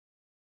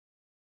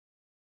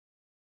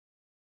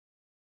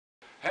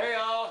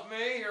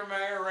your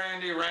Mayor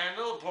Randy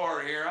Randle,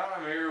 Port Huron.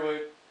 I'm here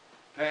with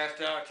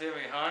passed out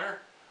Timmy Hunter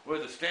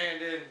with a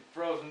stand-in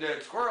frozen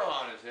dead squirrel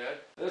on his head.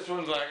 This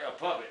one's like a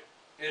puppet.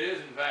 It is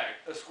in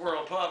fact a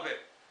squirrel puppet.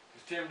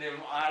 Because Tim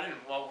didn't,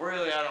 well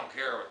really I don't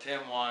care what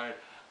Tim wanted.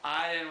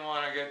 I didn't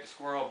want to get the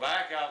squirrel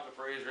back out the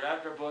freezer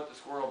after I put the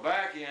squirrel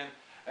back in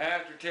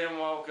after Tim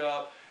woke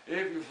up.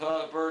 If you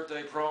saw the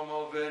birthday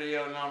promo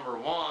video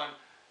 #1,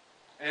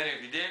 and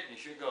if you didn't, you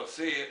should go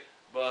see it.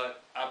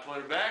 But I put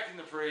it back in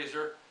the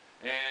freezer,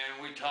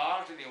 and we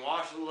talked, and he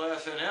watched a little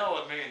SNL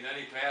with me, and then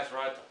he passed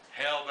right the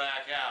hell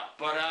back out.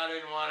 But I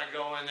didn't want to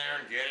go in there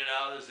and get it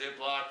out of the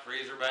Ziploc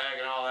freezer bag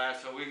and all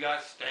that, so we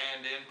got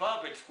stand-in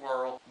puppet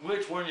squirrel,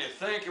 which when you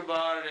think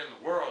about it in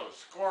the world of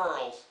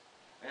squirrels,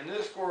 and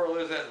this squirrel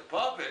is as a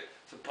puppet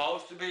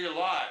supposed to be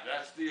alive.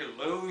 That's the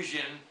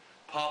illusion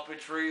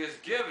puppetry is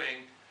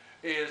giving,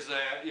 is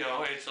that, you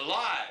know, it's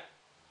alive.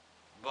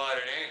 But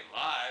it ain't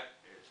alive,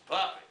 it's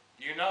puppet.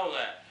 You know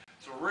that.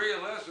 So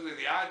realistically,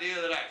 the idea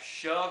that I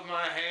shoved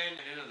my hand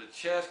into the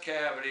chest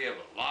cavity of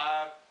a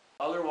live,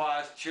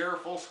 otherwise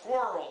cheerful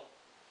squirrel,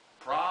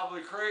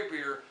 probably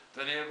creepier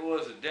than if it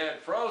was a dead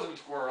frozen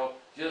squirrel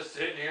just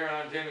sitting here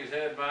on Timmy's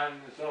head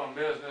minding his own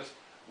business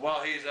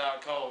while he's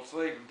out cold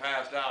sleeping,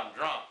 passed out and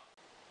drunk.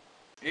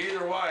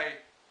 Either way,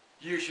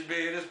 you should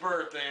be at his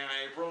birthday on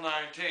April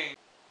 19,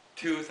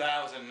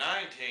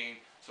 2019.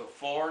 So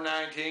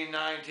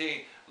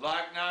 4/19/19,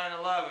 like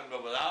 9/11,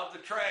 but without the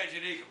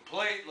tragedy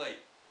completely,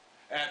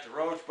 at the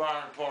Roche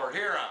Bar in Port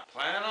Huron.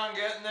 Plan on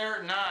getting there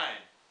at 9,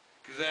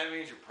 because that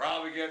means you'll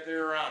probably get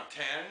there around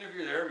 10. And if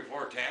you're there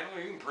before 10, well,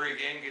 you can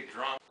pregame, get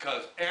drunk,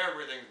 because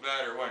everything's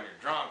better when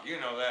you're drunk. You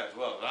know that as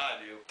well as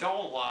I do.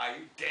 Don't lie,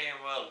 you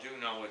damn well do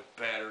know it's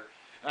better.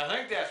 And I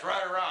think that's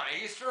right around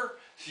Easter,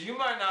 so you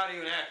might not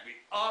even have to be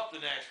up the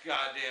next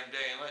goddamn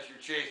day unless you're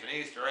chasing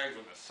Easter eggs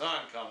when the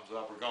sun comes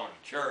up or going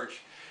to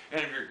church.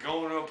 And if you're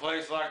going to a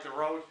place like the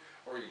Roche,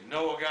 or you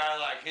know a guy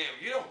like him,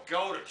 you don't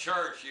go to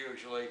church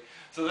usually,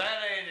 so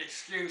that ain't an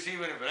excuse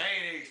even if it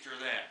ain't Easter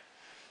then.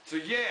 So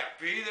yeah,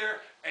 be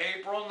there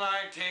April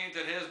 19th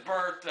at his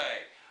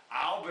birthday.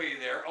 I'll be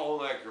there.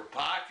 Oleg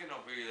Kerpotin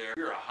will be there. If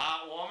you're a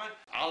hot woman,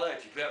 I'll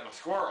let you pet my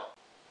squirrel.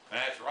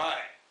 That's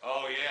right.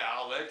 Oh yeah,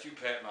 I'll let you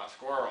pet my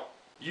squirrel.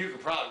 You can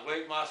probably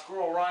wake my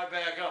squirrel right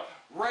back up.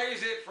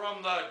 Raise it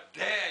from the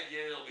dead,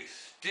 yet it'll be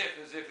stiff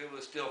as if it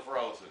was still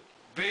frozen.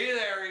 Be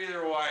there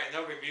either way, and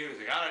there'll be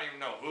music. I don't even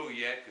know who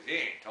yet, because he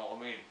ain't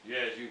told me. And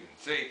as you can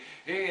see,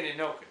 he ain't in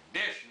no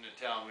condition to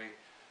tell me.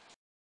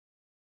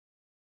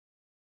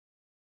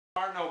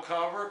 There aren't no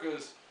cover,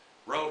 because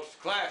Roche is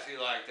classy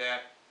like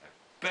that. And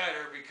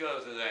better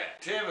because of that.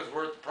 Tim is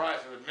worth the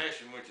price of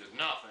admission, which is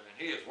nothing, and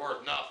he is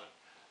worth nothing.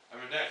 I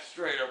mean, that's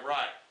straight up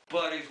right.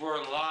 But he's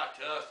worth a lot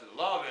to us that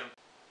love him.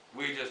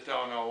 We just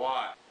don't know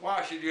why.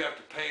 Why should you have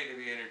to pay to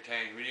be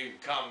entertained when you can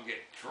come and get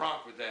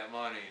drunk with that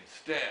money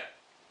instead?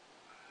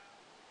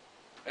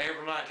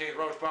 April 19th,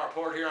 Roche Bar,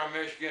 Port Huron,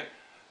 Michigan.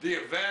 The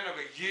event of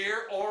a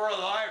year or a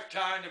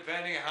lifetime,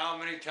 depending on how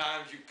many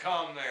times you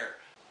come there.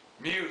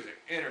 Music,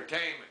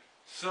 entertainment,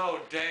 so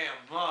damn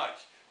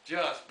much.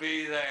 Just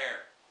be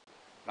there.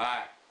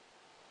 Bye.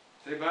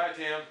 Say bye,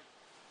 Tim.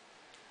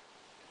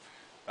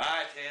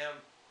 Bye, Tim.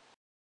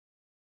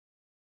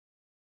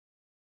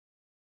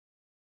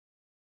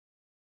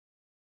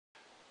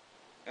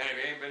 And if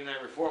you ain't been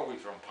there before, we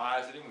thrown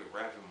pies at him, we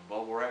wrapped him in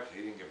bubble wrap so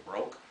he didn't get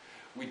broke.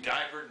 We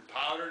diapered and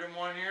powdered him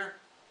one year.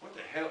 What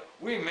the hell?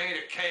 We made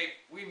a cake.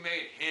 We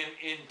made him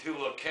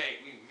into a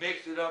cake. We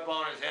mixed it up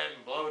on his head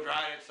and blow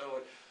dried it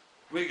so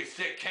we could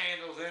stick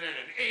candles in it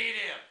and eat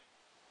him.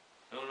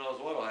 Who knows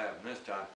what'll happen this time.